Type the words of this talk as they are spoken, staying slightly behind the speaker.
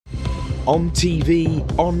on TV,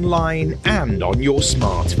 online and on your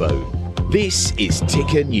smartphone. This is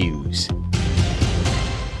Ticker News.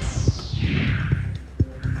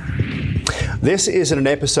 This isn't an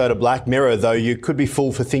episode of Black Mirror, though you could be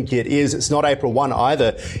fooled for thinking it is. It's not April 1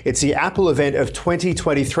 either. It's the Apple event of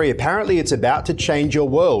 2023. Apparently, it's about to change your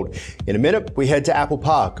world. In a minute, we head to Apple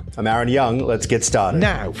Park. I'm Aaron Young. Let's get started.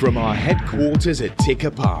 Now, from our headquarters at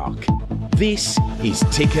Ticker Park, this is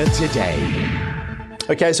Ticker Today.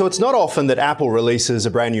 Okay, so it's not often that Apple releases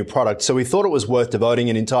a brand new product, so we thought it was worth devoting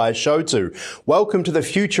an entire show to. Welcome to the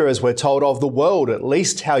future, as we're told, of the world, at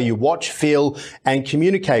least how you watch, feel, and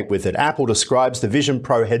communicate with it. Apple describes the Vision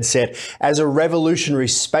Pro headset as a revolutionary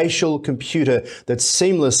spatial computer that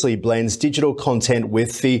seamlessly blends digital content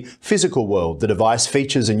with the physical world. The device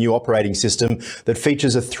features a new operating system that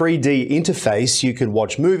features a 3D interface. You can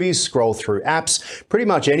watch movies, scroll through apps, pretty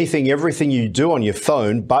much everything you do on your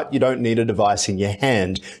phone, but you don't need a device in your hand.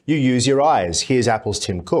 You use your eyes. Here's Apple's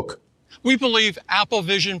Tim Cook. We believe Apple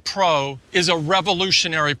Vision Pro is a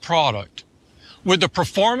revolutionary product with the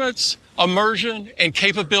performance, immersion, and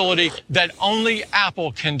capability that only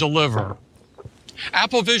Apple can deliver.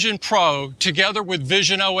 Apple Vision Pro, together with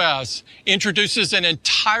Vision OS, introduces an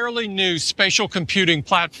entirely new spatial computing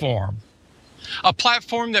platform. A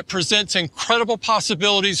platform that presents incredible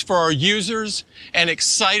possibilities for our users and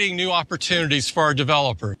exciting new opportunities for our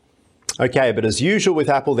developers. Okay, but as usual with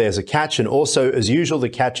Apple, there's a catch, and also as usual, the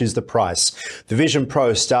catch is the price. The Vision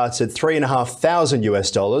Pro starts at $3,500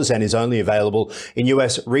 US and is only available in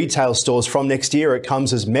US retail stores from next year. It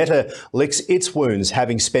comes as Meta licks its wounds,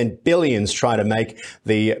 having spent billions trying to make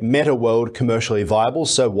the Meta world commercially viable.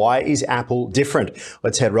 So why is Apple different?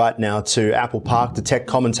 Let's head right now to Apple Park to tech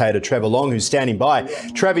commentator Trevor Long, who's standing by.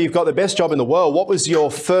 Trevor, you've got the best job in the world. What was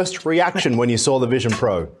your first reaction when you saw the Vision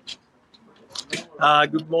Pro?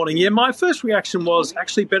 Good morning. Yeah, my first reaction was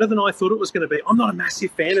actually better than I thought it was going to be. I'm not a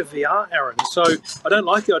massive fan of VR, Aaron, so I don't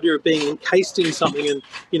like the idea of being encased in something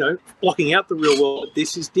and, blocking out the real world.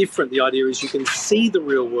 This is different. The idea is you can see the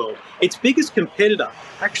real world. Its biggest competitor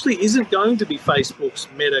actually isn't going to be Facebook's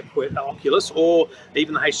Meta Oculus or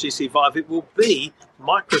even the HTC Vive. It will be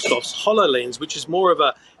Microsoft's HoloLens, which is more of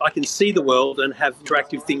I can see the world and have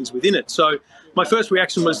interactive things within it. So my first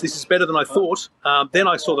reaction was, this is better than I thought. Then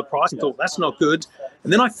I saw the price and thought, that's not good.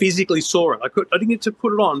 And then I physically saw it. I didn't get to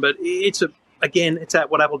put it on, but it's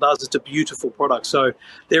what Apple does. It's a beautiful product. So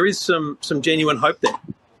there is some genuine hope there.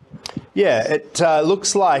 Yeah, it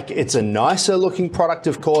looks like it's a nicer looking product,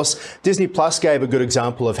 of course. Disney Plus gave a good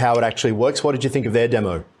example of how it actually works. What did you think of their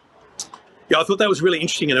demo? Yeah, I thought that was really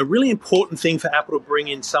interesting and a really important thing for Apple to bring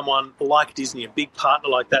in someone like Disney, a big partner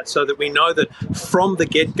like that, so that we know that from the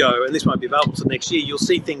get-go, and this won't be available until next year, you'll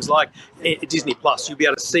see things like Disney Plus. You'll be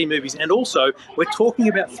able to see movies. And also, we're talking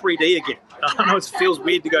about 3D again. I know it feels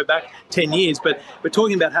weird to go back 10 years, but we're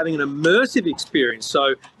talking about having an immersive experience.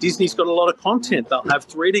 So Disney's got a lot of content. They'll have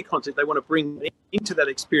 3D content they want to bring into that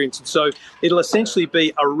experience. And so it'll essentially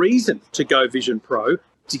be a reason to go Vision Pro,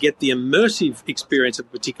 to get the immersive experience of a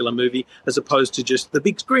particular movie as opposed to just the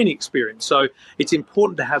big screen experience. So it's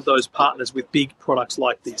important to have those partners with big products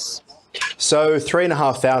like this. So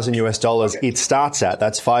 $3,500 US it starts at.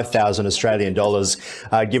 That's 5,000 Australian dollars,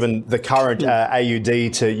 given the current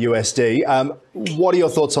AUD to USD. What are your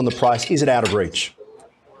thoughts on the price? Is it out of reach?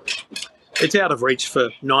 It's out of reach for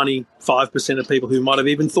 95% of people who might have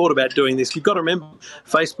even thought about doing this. You've got to remember,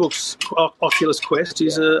 Facebook's Oculus Quest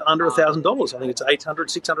is under $1,000. I think it's $800,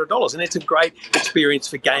 $600. And it's a great experience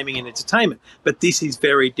for gaming and entertainment. But this is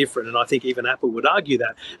very different, and I think even Apple would argue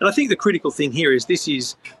that. And I think the critical thing here is this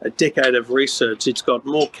is a decade of research. It's got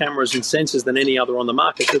more cameras and sensors than any other on the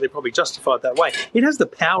market, so they're probably justified that way. It has the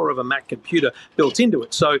power of a Mac computer built into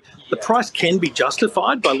it. So the price can be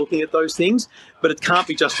justified by looking at those things, but it can't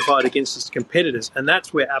be justified against its competitors. And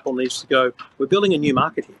that's where Apple needs to go. We're building a new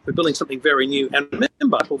market here. We're building something very new. And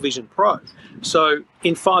remember, Apple Vision Pro. So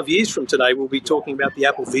in 5 years from today, we'll be talking about the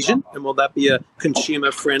Apple Vision. And will that be a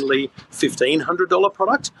consumer-friendly $1,500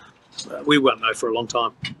 product? We won't know for a long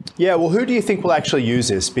time. Yeah, well, who do you think will actually use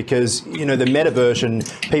this? Because, the Meta version,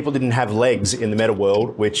 people didn't have legs in the Meta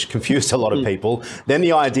world, which confused a lot of people. Then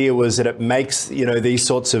the idea was that it makes, these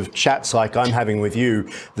sorts of chats like I'm having with you,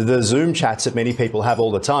 the Zoom chats that many people have all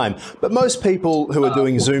the time. But most people who are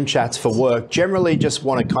doing Zoom chats for work generally just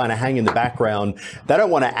want to kind of hang in the background. They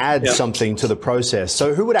don't want to add something to the process.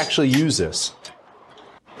 So who would actually use this?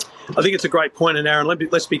 I think it's a great point, and Aaron,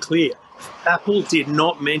 let's be clear. Apple did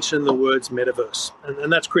not mention the words metaverse,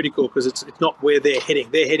 and that's critical because it's not where they're heading.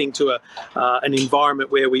 They're heading to an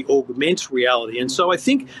environment where we augment reality. And so I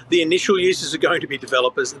think the initial uses are going to be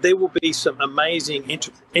developers. There will be some amazing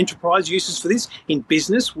enterprise uses for this in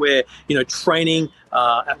business where, training,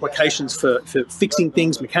 applications for fixing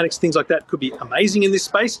things, mechanics, things like that could be amazing in this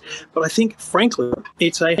space. But I think, frankly,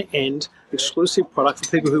 it's a end exclusive product for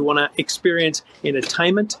people who want to experience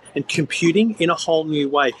entertainment and computing in a whole new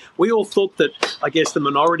way. We all thought that, I guess, the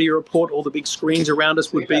Minority Report, all the big screens around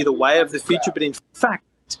us would be the way of the future, but in fact,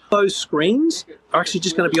 those screens are actually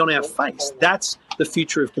just going to be on our face. That's the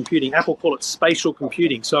future of computing. Apple call it spatial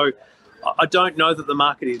computing. So I don't know that the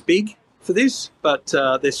market is big for this, but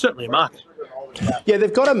there's certainly a market. Yeah,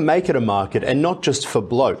 they've got to make it a market, and not just for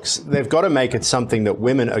blokes. They've got to make it something that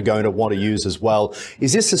women are going to want to use as well.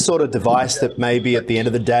 Is this the sort of device that maybe at the end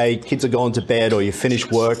of the day, kids are gone to bed or you finish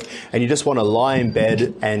work and you just want to lie in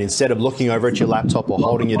bed, and instead of looking over at your laptop or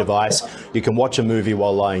holding your device, you can watch a movie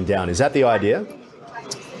while lying down? Is that the idea?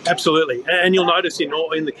 Absolutely, and you'll notice in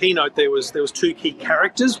the keynote there was two key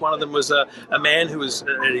characters. One of them was a man who was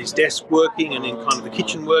at his desk working and in kind of the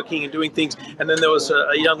kitchen working and doing things, and then there was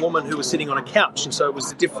a young woman who was sitting on a couch, and so it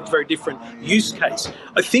was a very different use case.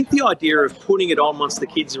 I think the idea of putting it on once the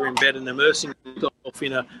kids are in bed and immersing themselves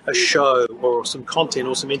in a show or some content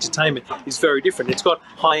or some entertainment is very different. It's got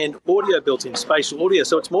high-end audio built in, spatial audio,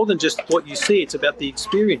 so it's more than just what you see, it's about the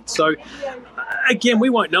experience. So again, we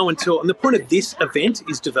won't know until, and the point of this event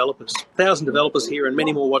is developers, 1,000 developers here and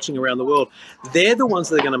many more watching around the world. They're the ones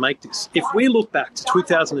that are going to make this. If we look back to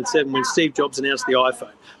 2007 when Steve Jobs announced the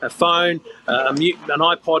iPhone, a phone, an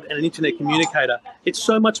iPod and an internet communicator, it's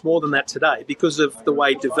so much more than that today because of the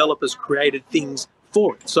way developers created things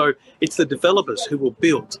for it. So it's the developers who will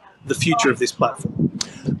build the future of this platform.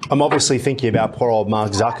 I'm obviously thinking about poor old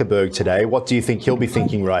Mark Zuckerberg today. What do you think he'll be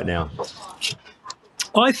thinking right now?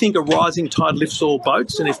 I think a rising tide lifts all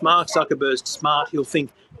boats, and if Mark Zuckerberg's smart, he'll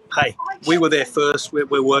think, hey, we were there first,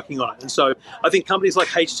 we're working on it. And so I think companies like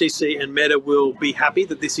HTC and Meta will be happy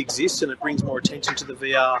that this exists and it brings more attention to the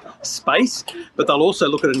VR space, but they'll also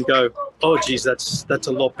look at it and go, oh, geez, that's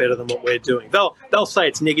a lot better than what we're doing. They'll say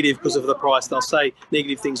it's negative because of the price. They'll say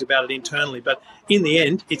negative things about it internally, but in the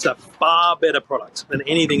end, it's a far better product than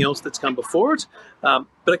anything else that's come before it, but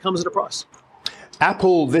it comes at a price.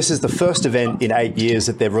 Apple, this is the first event in 8 years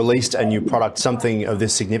that they've released a new product, something of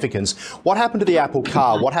this significance. What happened to the Apple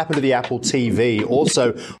car? What happened to the Apple TV?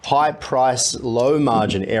 Also, high price, low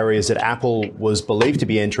margin areas that Apple was believed to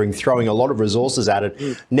be entering, throwing a lot of resources at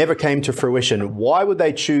it, never came to fruition. Why would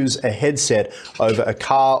they choose a headset over a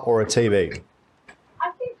car or a TV?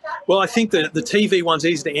 Well, I think the TV one's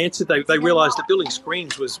easy to answer. They realised that building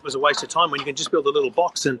screens was a waste of time when you can just build a little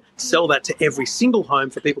box and sell that to every single home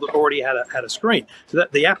for people that already had a screen. So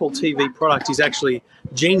that the Apple TV product is actually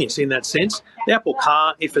genius in that sense. The Apple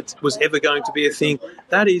car, if it was ever going to be a thing,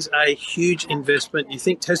 that is a huge investment. You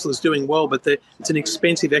think Tesla's doing well, but it's an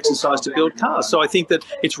expensive exercise to build cars. So I think that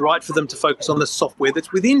it's right for them to focus on the software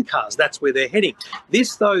that's within cars. That's where they're heading.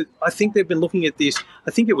 This, though, I think they've been looking at this,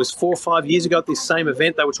 I think it was 4 or 5 years ago at this same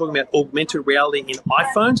event, they were talking about augmented reality in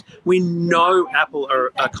iPhones. We know Apple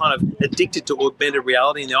are kind of addicted to augmented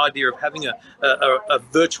reality and the idea of having a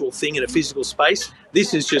virtual thing in a physical space.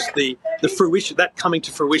 This is just the fruition, that coming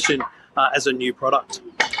to fruition as a new product.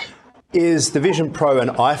 Is the Vision Pro an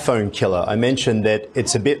iPhone killer? I mentioned that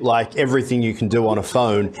it's a bit like everything you can do on a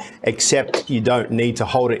phone, except you don't need to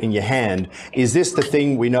hold it in your hand. Is this the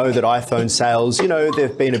thing? We know that iPhone sales,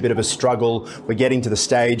 there've been a bit of a struggle. We're getting to the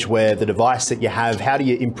stage where the device that you have, how do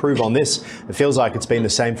you improve on this? It feels like it's been the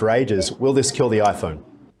same for ages. Will this kill the iPhone?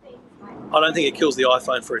 I don't think it kills the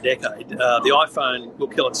iPhone for a decade. The iPhone will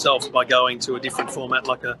kill itself by going to a different format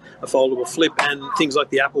like a foldable flip, and things like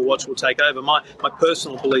the Apple Watch will take over. My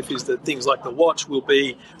personal belief is that things like the watch will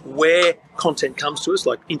be where content comes to us,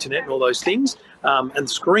 like internet and all those things, and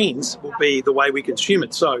screens will be the way we consume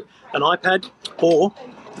it. So an iPad or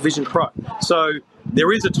the Vision Pro. So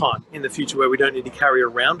there is a time in the future where we don't need to carry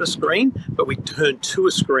around a screen, but we turn to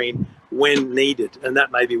a screen when needed, and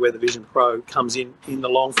that may be where the Vision Pro comes in the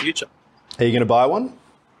long future. Are you going to buy one?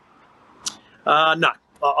 No.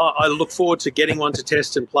 I look forward to getting one to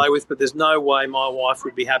test and play with, but there's no way my wife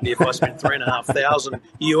would be happy if I spent $3,500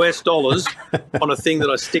 US on a thing that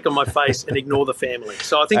I stick on my face and ignore the family.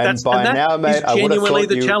 So I think that is genuinely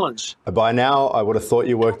the challenge. By now, I would have thought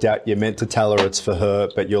you worked out you meant to tell her it's for her,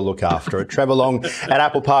 but you'll look after it. Trevor Long at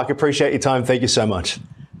Apple Park, appreciate your time. Thank you so much.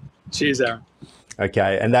 Cheers, Aaron.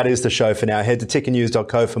 Okay, and that is the show for now. Head to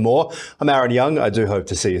tickernews.co for more. I'm Aaron Young. I do hope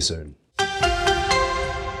to see you soon.